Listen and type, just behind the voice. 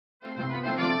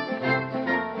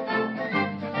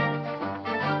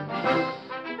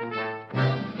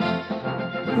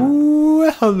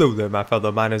Ooh, hello there, my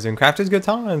fellow miners and crafters. Good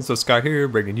times. So Scar here,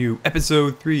 bringing you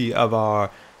episode 3 of our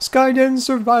Skyden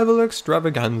Survival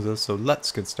Extravaganza. So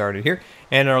let's get started here.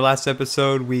 And in our last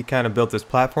episode, we kind of built this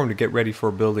platform to get ready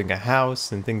for building a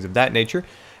house and things of that nature.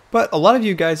 But a lot of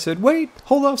you guys said, wait,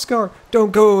 hold off, Scar.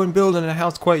 Don't go and build in a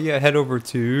house quite yet. Head over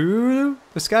to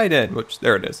the Skyden, which,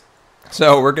 there it is.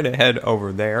 So we're going to head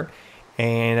over there.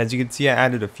 And as you can see, I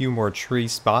added a few more tree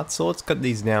spots. So let's cut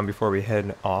these down before we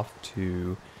head off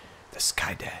to the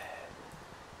Skyden.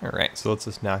 Alright, so let's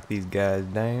just knock these guys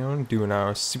down. Doing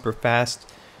our super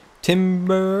fast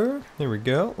timber. There we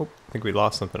go. Oh, I think we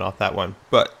lost something off that one.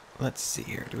 But let's see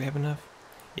here. Do we have enough?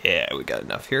 Yeah, we got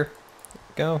enough here. There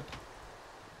we go.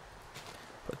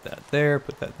 Put that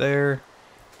there,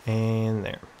 and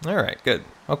there. Alright, good.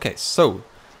 Okay, so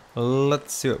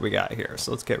let's see what we got here.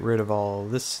 So let's get rid of all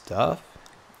this stuff.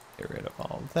 Get rid of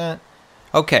all of that.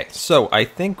 Okay, so I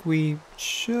think we're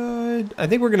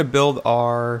gonna build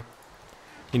our,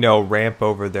 ramp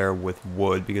over there with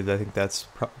wood, because I think that's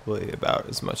probably about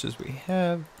as much as we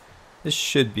have. This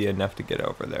should be enough to get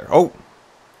over there. Oh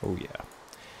yeah.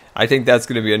 I think that's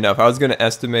gonna be enough. I was gonna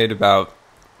estimate about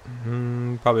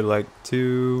probably like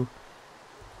two,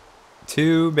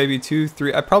 maybe 2,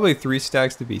 3. Probably 3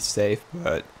 stacks to be safe,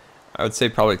 but I would say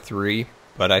probably 3.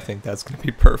 But I think that's going to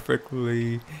be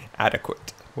perfectly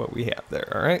adequate, what we have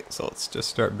there. Alright, so let's just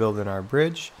start building our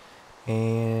bridge.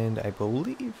 And I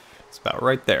believe it's about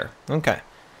right there. Okay,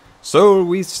 so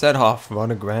we set off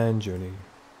on a grand journey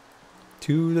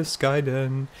to the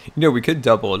Skyden. We could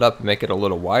double it up and make it a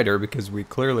little wider, because we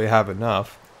clearly have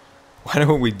enough. Why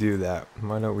don't we do that?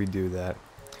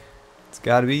 It's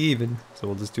got to be even, so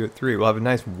we'll just do it 3. We'll have a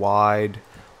nice wide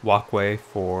walkway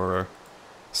for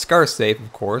Scar safe,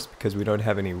 of course, because we don't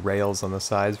have any rails on the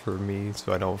sides for me,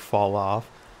 so I don't fall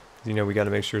off. We got to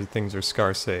make sure things are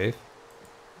Scar safe.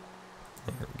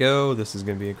 There we go. This is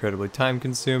going to be incredibly time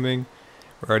consuming.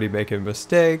 We're already making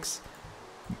mistakes,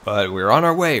 but we're on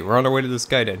our way. We're on our way to the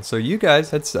Skyden. So you guys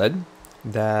had said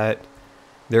that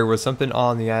there was something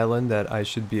on the island that I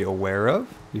should be aware of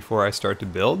before I start to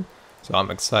build. So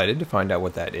I'm excited to find out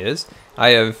what that is.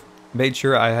 I have made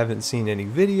sure I haven't seen any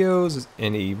videos,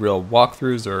 any real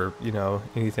walkthroughs, or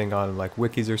anything on like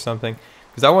wikis or something,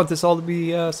 because I want this all to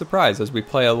be a surprise as we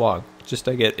play along, just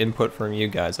to get input from you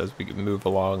guys as we move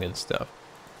along and stuff.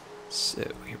 So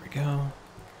here we go.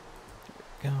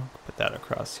 Put that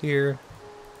across here.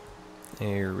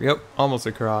 There we go. Almost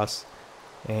across.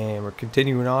 And we're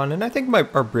continuing on, and I think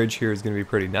our bridge here is going to be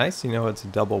pretty nice. It's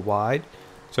double wide,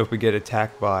 so if we get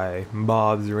attacked by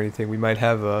mobs or anything, we might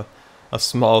have a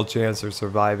small chance of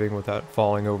surviving without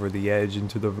falling over the edge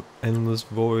into the endless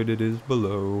void it is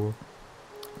below.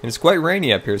 And it's quite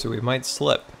rainy up here, so we might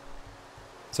slip.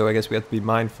 So I guess we have to be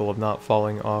mindful of not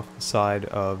falling off the side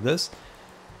of this,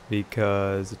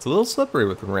 because it's a little slippery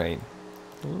with the rain.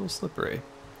 A little slippery.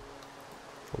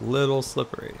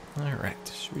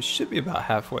 Alright, we should be about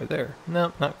halfway there.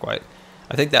 No, not quite.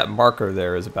 I think that marker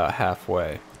there is about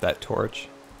halfway with that torch.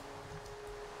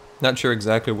 Not sure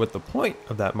exactly what the point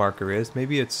of that marker is.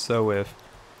 Maybe it's so if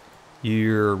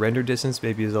your render distance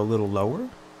maybe is a little lower,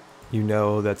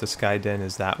 that the Skyden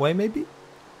is that way maybe?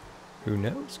 Who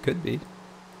knows? Could be.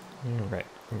 Alright,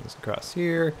 bring this across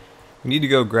here. We need to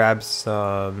go grab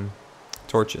some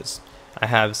torches. I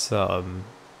have some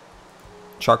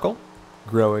charcoal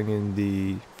growing in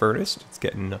the furnace. It's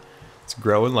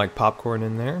growing like popcorn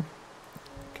in there.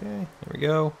 Okay, there we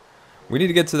go. We need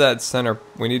to get to that center.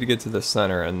 We need to get to the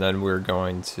center, and then we're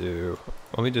going to,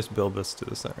 let me just build this to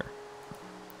the center,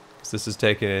 because this is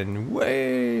taking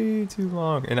way too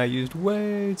long, and I used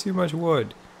way too much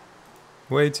wood.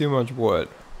 Well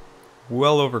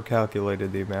over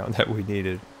calculated the amount that we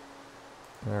needed.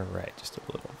 Alright, just a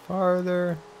little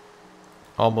farther.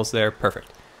 Almost there.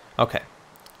 Perfect. Okay.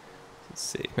 Let's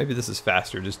see. Maybe this is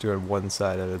faster, just doing one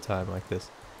side at a time like this.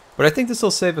 But I think this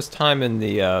will save us time in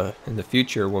the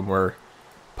future when we're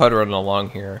puttering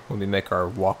along here, when we make our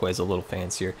walkways a little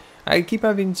fancier. I keep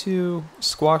having to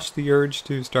squash the urge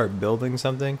to start building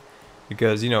something,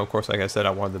 because of course, like I said,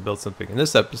 I wanted to build something in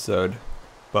this episode,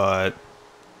 but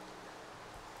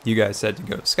you guys said to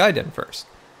go to Skyden first.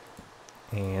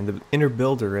 And the inner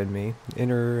builder in me,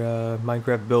 inner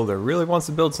Minecraft builder, really wants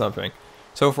to build something.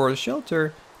 So for a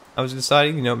shelter, I was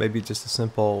deciding, maybe just a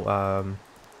simple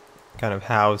kind of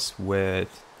house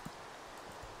with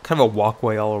kind of a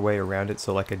walkway all the way around it,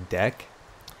 so like a deck.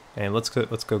 And let's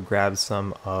go grab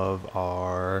some of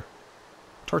our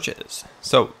torches.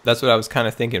 So that's what I was kind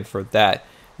of thinking for that.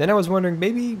 Then I was wondering,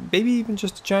 maybe even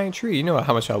just a giant tree. You know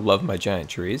how much I love my giant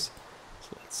trees.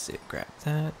 So let's see, grab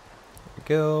that. There we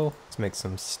go. Let's make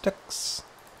some sticks.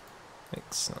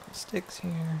 Make some sticks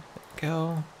here. There we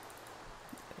go.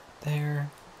 There.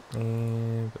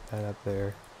 And put that up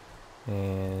there.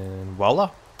 And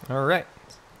voila. Alright.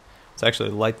 Let's actually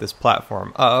light this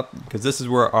platform up because this is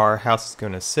where our house is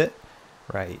going to sit.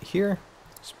 Right here.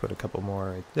 Just put a couple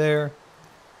more right there.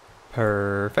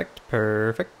 Perfect.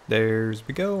 Perfect. There's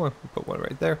we go. Put one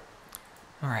right there.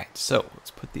 Alright, so let's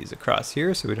put these across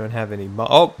here so we don't have any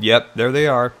oh, yep, there they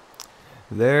are.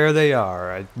 There they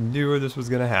are. I knew this was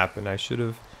gonna happen. I should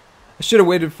have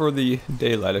waited for the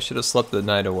daylight. I should have slept the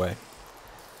night away.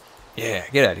 Yeah,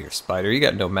 get out of here, Spider. You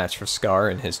got no match for Scar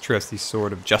and his trusty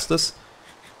sword of justice.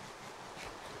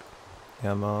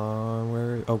 Come on,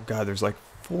 where? Oh god, there's like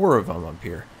 4 of them up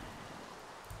here.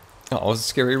 Oh, it's a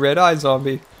scary red eye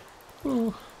zombie.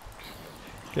 Ooh.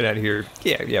 Get out of here.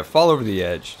 Yeah, fall over the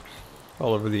edge.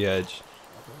 Fall over the edge.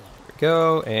 There we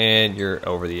go, and you're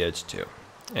over the edge too.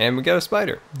 And we got a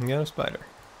spider. We got a spider.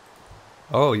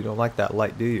 Oh, you don't like that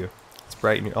light, do you? It's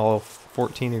brightening all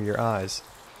 14 of your eyes.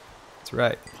 That's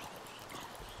right.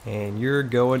 And you're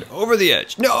going over the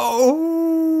edge. No!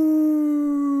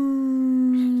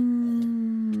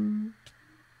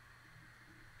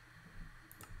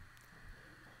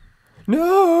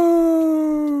 No!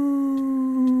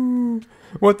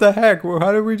 What the heck?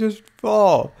 How did we just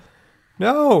fall?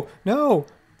 No! No!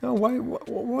 No! Why?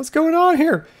 What's going on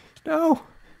here? No!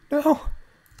 No!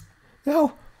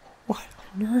 No! What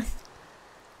on earth?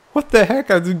 What the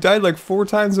heck? I've died like 4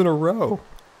 times in a row.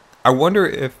 I wonder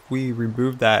if we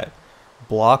removed that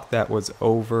block that was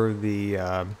over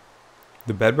the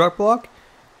bedrock block.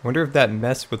 I wonder if that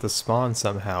messed with the spawn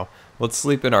somehow. Let's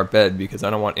sleep in our bed because I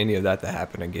don't want any of that to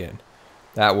happen again.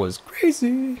 That was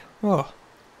crazy. Oh.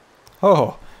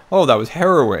 Oh. Oh, that was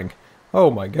harrowing. Oh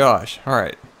my gosh.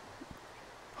 Alright.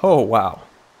 Oh, wow.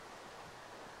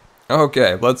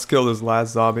 Okay, let's kill this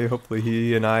last zombie. Hopefully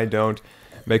he and I don't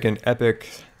make an epic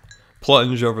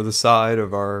plunge over the side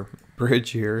of our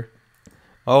bridge here.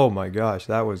 Oh my gosh,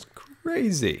 that was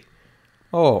crazy.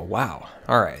 Oh, wow.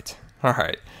 Alright.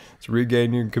 Alright. Let's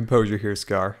regain your composure here,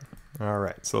 Scar.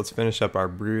 Alright, so let's finish up our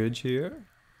bridge here.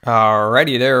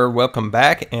 Alrighty there, welcome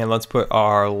back. And let's put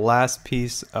our last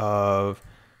piece of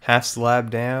half slab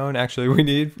down. Actually, we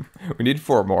need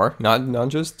 4 more, not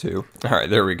just 2. Alright,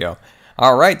 there we go.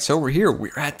 Alright, so we're here.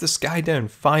 We're at the sky den.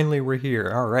 Finally, we're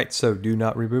here. Alright, so do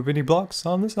not remove any blocks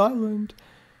on this island.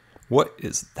 What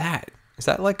is that? Is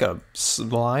that like a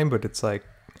slime, but it's like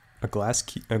a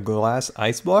glass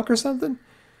ice block or something?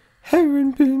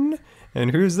 Hennepin.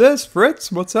 And who's this?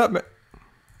 Fritz? What's up, man?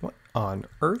 What on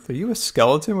earth? Are you a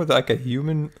skeleton with like a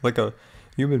human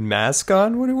mask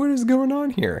on? What is going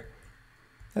on here?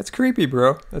 That's creepy,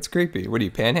 bro. That's creepy. What are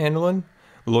you, panhandling?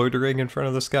 Loitering in front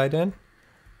of the sky den?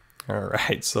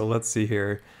 Alright, so let's see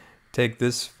here. Take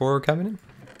this for coming in.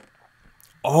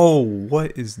 Oh,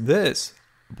 what is this?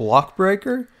 Block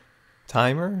breaker?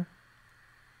 Timer?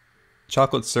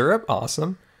 Chocolate syrup?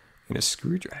 Awesome. And a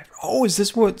screwdriver. Oh, is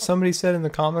this what somebody said in the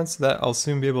comments, that I'll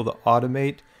soon be able to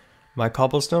automate my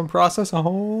cobblestone process?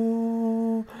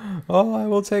 Oh, I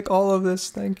will take all of this.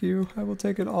 Thank you. I will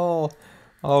take it all.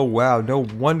 Oh, wow. No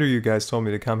wonder you guys told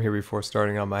me to come here before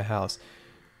starting on my house.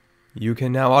 You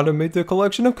can now automate the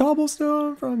collection of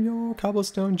cobblestone from your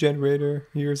cobblestone generator.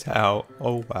 Here's how.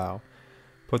 Oh, wow.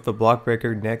 Put the block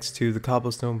breaker next to the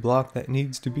cobblestone block that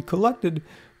needs to be collected.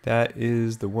 That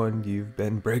is the one you've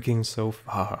been breaking so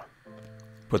far.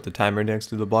 Put the timer next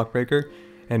to the block breaker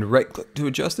and right click to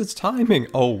adjust its timing.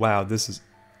 Oh, wow.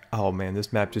 Oh man,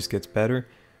 this map just gets better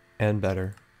and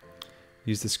better.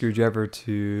 Use the screwdriver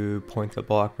to point the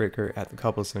block breaker at the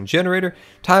cobblestone generator.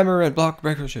 Timer and block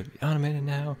breaker should be automated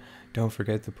now. Don't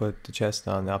forget to put the chest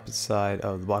on the opposite side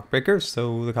of the block breaker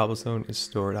so the cobblestone is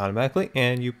stored automatically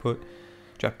and you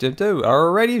dropped it too.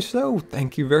 Alrighty, so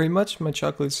thank you very much, my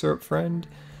chocolate syrup friend.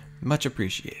 Much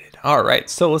appreciated. Alright,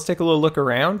 so let's take a little look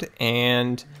around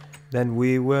and then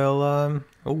we will, oh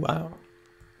wow.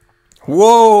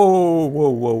 Whoa, whoa,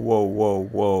 whoa, whoa, whoa,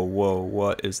 whoa, whoa,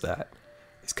 what is that?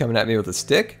 He's coming at me with a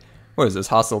stick? What is this,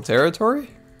 hostile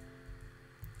territory?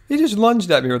 He just lunged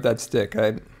at me with that stick.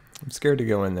 I'm scared to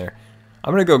go in there.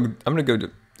 I'm gonna go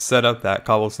to set up that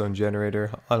cobblestone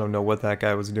generator. I don't know what that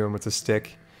guy was doing with the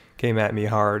stick. Came at me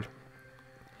hard.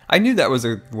 I knew that was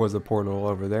a portal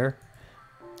over there.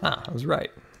 Ah, I was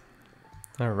right.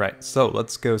 Alright, so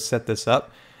let's go set this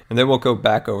up. And then we'll go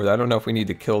back over there. I don't know if we need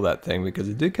to kill that thing because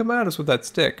it did come at us with that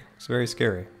stick. It's very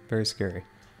scary. Very scary.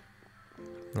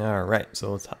 Alright,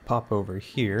 so let's pop over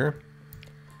here.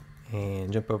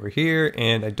 And jump over here.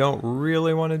 And I don't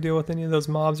really want to deal with any of those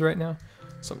mobs right now.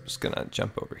 So I'm just going to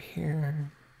jump over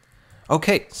here.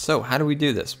 Okay, so how do we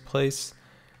do this? Place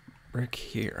brick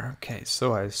here. Okay,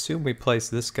 so I assume we place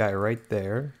this guy right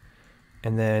there.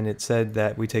 And then it said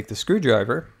that we take the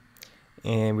screwdriver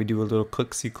and we do a little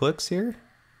clicksy clicks here.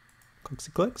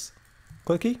 Clicksy clicks.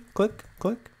 Clicky, click,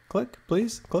 click, click,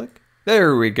 please, click.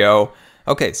 There we go.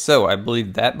 Okay, so I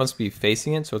believe that must be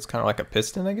facing it, so it's kind of like a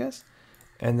piston, I guess.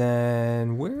 And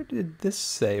then where did this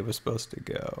say it was supposed to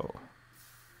go?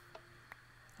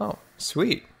 Oh,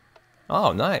 sweet.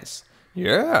 Oh, nice.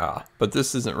 Yeah, but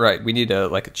this isn't right. We need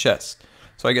like a chest.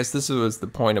 So I guess this was the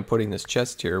point of putting this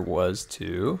chest here, was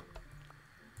to...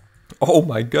 Oh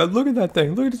my god, look at that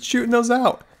thing. Look at it shooting those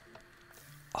out.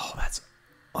 Oh, that's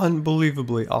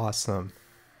unbelievably awesome.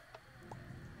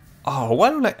 Oh, why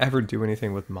don't I ever do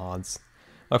anything with mods?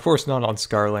 Of course, not on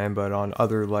Scarland, but on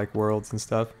other like worlds and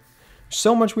stuff.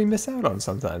 So much we miss out on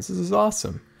sometimes. This is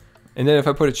awesome. And then if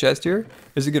I put a chest here,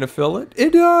 is it going to fill it?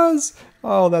 It does!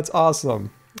 Oh, that's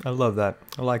awesome. I love that.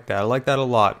 I like that. I like that a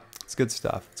lot. It's good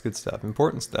stuff. It's good stuff.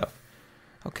 Important stuff.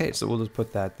 Okay, so we'll just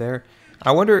put that there.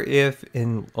 I wonder if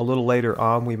in a little later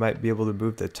on we might be able to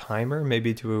move the timer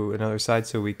maybe to another side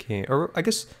so we can, or I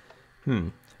guess,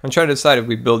 I'm trying to decide if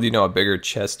we build, a bigger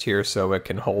chest here so it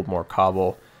can hold more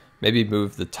cobble. Maybe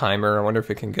move the timer. I wonder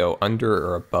if it can go under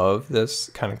or above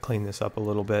this, kind of clean this up a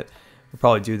little bit. We'll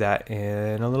probably do that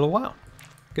in a little while.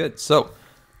 Good, so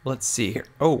let's see here.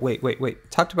 Oh, wait.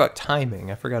 Talked about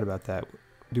timing. I forgot about that.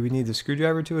 Do we need the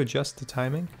screwdriver to adjust the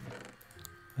timing?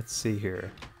 Let's see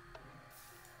here.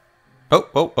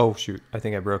 Oh, shoot. I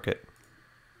think I broke it.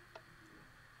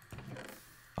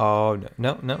 Oh,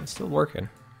 no, it's still working.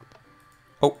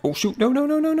 Oh, shoot. No.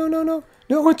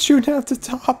 No, it's shooting out the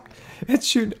top. It's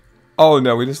shooting. Oh,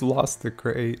 no, we just lost the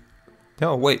crate.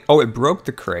 No, wait. Oh, it broke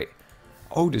the crate.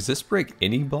 Oh, does this break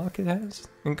any block it has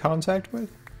in contact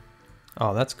with?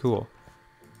 Oh, that's cool.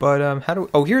 But, how do we...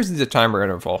 Oh, here's the timer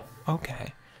interval.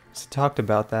 Okay. So talked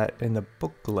about that in the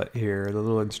booklet here, the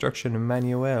little instruction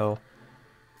manual.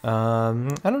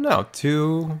 I don't know,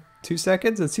 two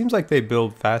seconds? It seems like they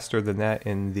build faster than that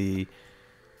in the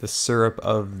syrup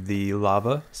of the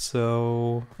lava.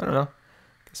 So, I don't know.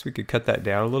 Guess we could cut that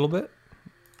down a little bit.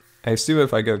 I assume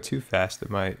if I go too fast, it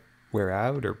might wear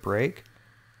out or break.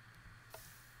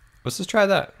 Let's just try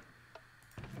that.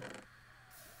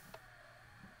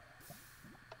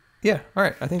 Yeah,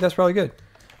 alright, I think that's probably good.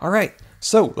 Alright,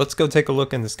 so let's go take a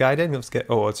look in the sky den.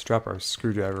 Let's drop our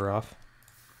screwdriver off.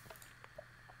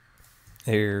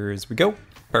 Here we go.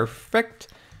 Perfect.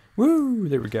 Woo,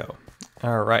 there we go.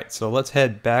 Alright, so let's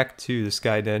head back to the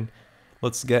sky den.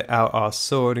 Let's get out our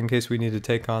sword in case we need to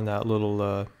take on that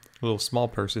little small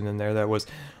person in there that was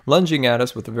lunging at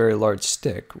us with a very large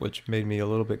stick, which made me a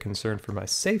little bit concerned for my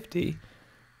safety.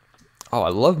 Oh, I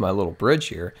love my little bridge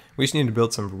here. We just need to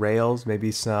build some rails,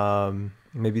 maybe some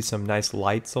nice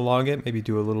lights along it, maybe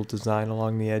do a little design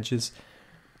along the edges.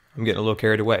 I'm getting a little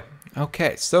carried away.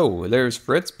 Okay, so there's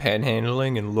Fritz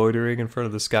panhandling and loitering in front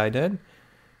of the sky den.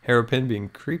 Hennepin being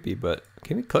creepy, but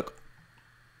can we click?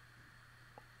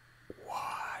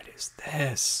 What is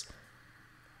this?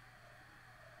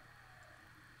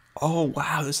 Oh,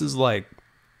 wow, this is like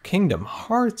Kingdom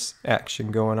Hearts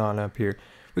action going on up here.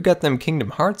 We got them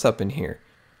Kingdom Hearts up in here.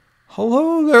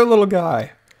 Hello there, little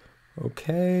guy.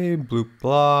 Okay, bloop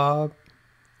blob.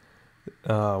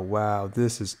 Oh, wow,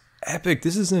 this is epic.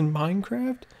 This is in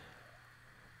Minecraft?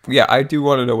 Yeah, I do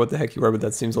want to know what the heck you are, but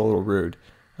that seems a little rude.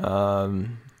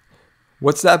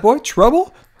 What's that, boy?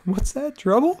 Trouble? What's that?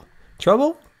 Trouble?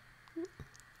 Trouble?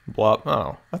 Blop.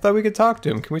 Oh, I thought we could talk to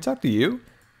him. Can we talk to you?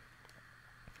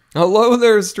 Hello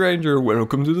there, stranger.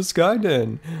 Welcome to the Sky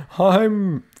Den.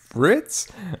 I'm Fritz.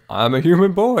 I'm a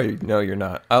human boy. No, you're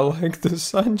not. I like the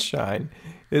sunshine.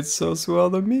 It's so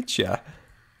swell to meet ya.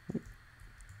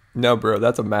 No, bro,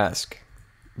 that's a mask.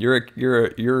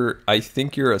 I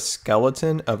think you're a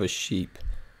skeleton of a sheep,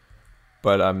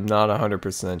 but I'm not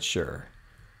 100% sure.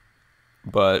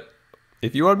 But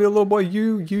if you want to be a little boy,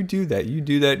 you do that. You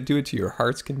do that. Do it to your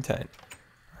heart's content.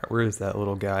 All right, where is that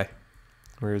little guy?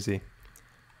 Where is he?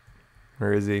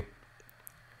 Where is he?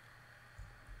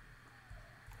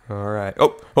 All right.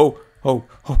 Oh,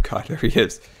 God, there he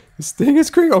is. This thing is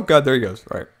creepy. Oh, God, there he goes.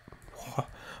 All right.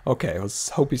 Okay, let's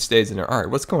hope he stays in there. All right,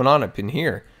 what's going on up in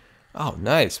here? Oh,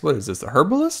 nice. What is this, the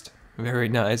herbalist? Very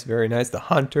nice, very nice. The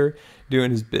hunter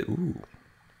doing his bit. Ooh,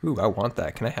 I want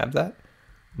that. Can I have that?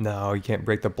 No, you can't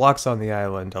break the blocks on the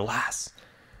island, alas.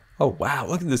 Oh, wow,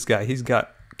 look at this guy. He's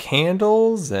got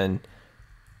candles and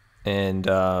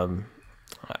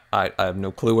I have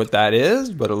no clue what that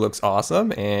is, but it looks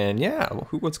awesome. And yeah,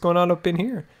 what's going on up in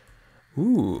here?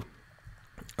 Ooh.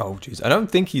 Oh, geez. I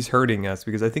don't think he's hurting us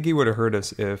because I think he would have hurt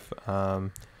us if...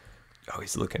 Oh,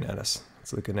 he's looking at us.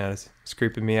 It's looking at us. It's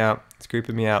creeping me out. It's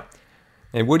creeping me out.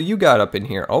 And what do you got up in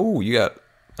here? Oh, you got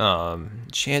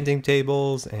enchanting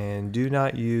tables, and do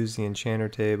not use the enchanter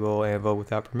table anvil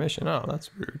without permission. Oh, that's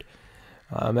rude.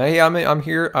 Hey, I'm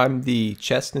here. I'm the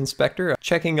chest inspector,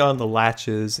 checking on the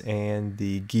latches and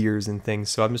the gears and things.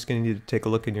 So I'm just going to need to take a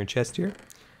look in your chest here.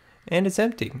 And it's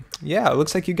empty. Yeah, it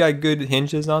looks like you got good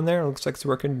hinges on there. It looks like it's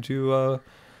working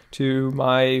to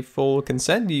my full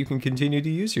consent. You can continue to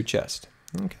use your chest.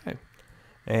 Okay.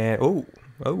 And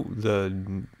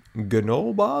the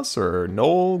Gnole boss, or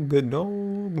Knoll,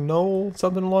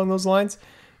 something along those lines.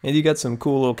 And you got some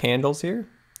cool little candles here.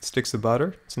 Sticks of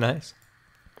butter. It's nice.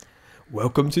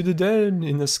 Welcome to the den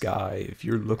in the sky. If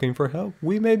you're looking for help,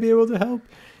 we may be able to help.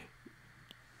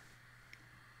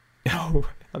 Oh,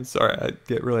 I'm sorry. I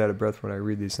get really out of breath when I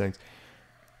read these things.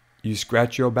 You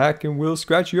scratch your back and we'll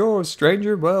scratch yours,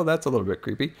 stranger. Well, that's a little bit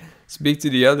creepy. Speak to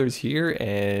the others here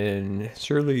and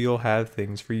surely you'll have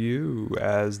things for you.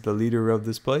 As the leader of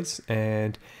this place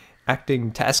and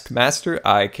acting taskmaster,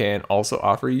 I can also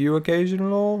offer you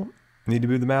occasional, need to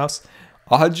move the mouse,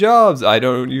 odd jobs. I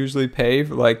don't usually pay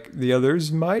like the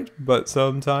others might, but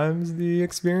sometimes the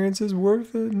experience is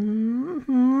worth it.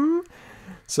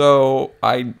 So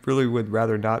I really would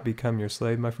rather not become your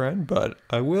slave, my friend, but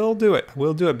I will do it. I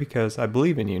will do it because I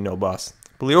believe in you, no boss.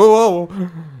 Whoa.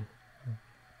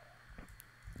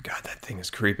 God, that thing is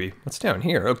creepy. What's down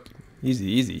here? Oh,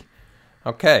 easy.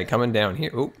 Okay, coming down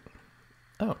here. Oh,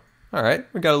 all right.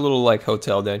 We got a little like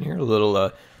hotel down here, a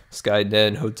little Sky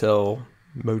Den Hotel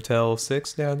Motel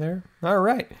 6 down there. All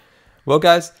right. Well,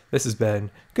 guys, this has been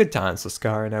Good Times with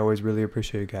Scar, and I always really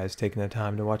appreciate you guys taking the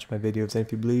time to watch my videos. And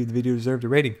if you believe the video deserved a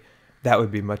rating, that would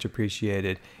be much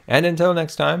appreciated. And until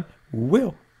next time,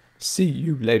 we'll see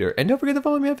you later. And don't forget to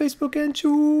follow me on Facebook and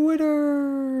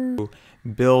Twitter.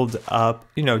 Build up,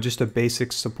 just a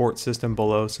basic support system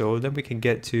below, so then we can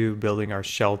get to building our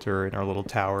shelter and our little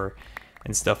tower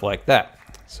and stuff like that.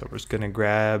 So we're just going to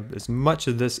grab as much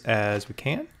of this as we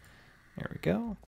can. There we go.